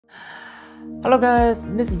Hello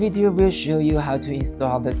guys, this video will show you how to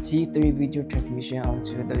install the T3 video transmission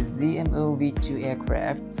onto the ZMO V2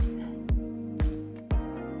 aircraft.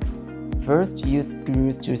 First, use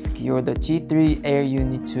screws to secure the T3 air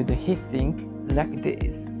unit to the heatsink, like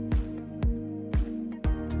this.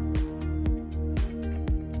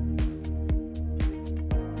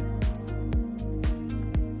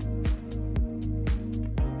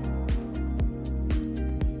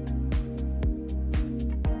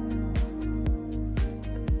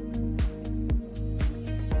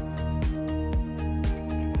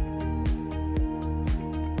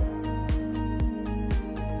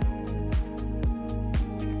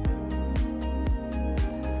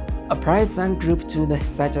 Apply some group to the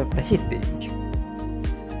side of the heatsink.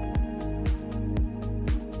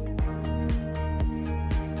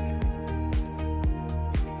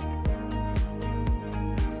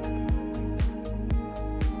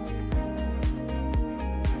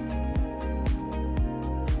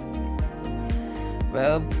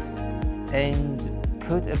 And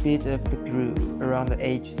put a bit of the glue around the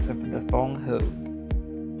edges of the phone hole.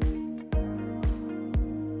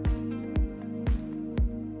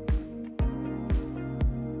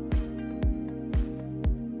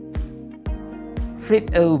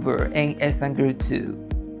 Flip over and add some glue too.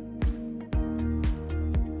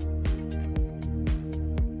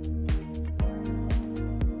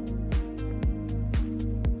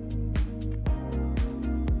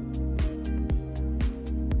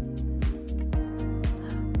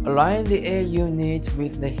 Align the air unit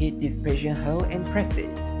with the heat dissipation hole and press it.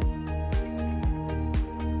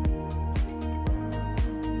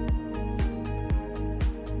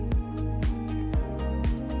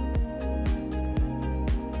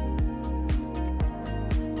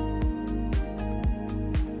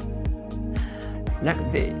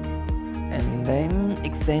 Like this, and then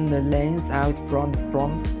extend the lens out from the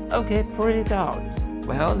front. Okay, pull it out.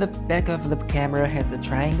 Well, the back of the camera has a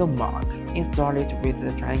triangle mark. Install it with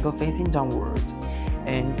the triangle facing downward,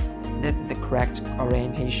 and that's the correct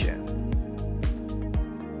orientation.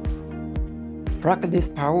 Plug this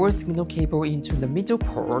power signal cable into the middle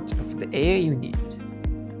port of the air unit.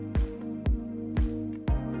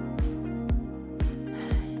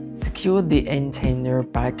 Secure the antenna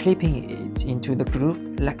by clipping it into the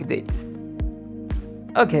groove like this.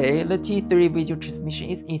 Okay, the T3 video transmission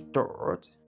is installed.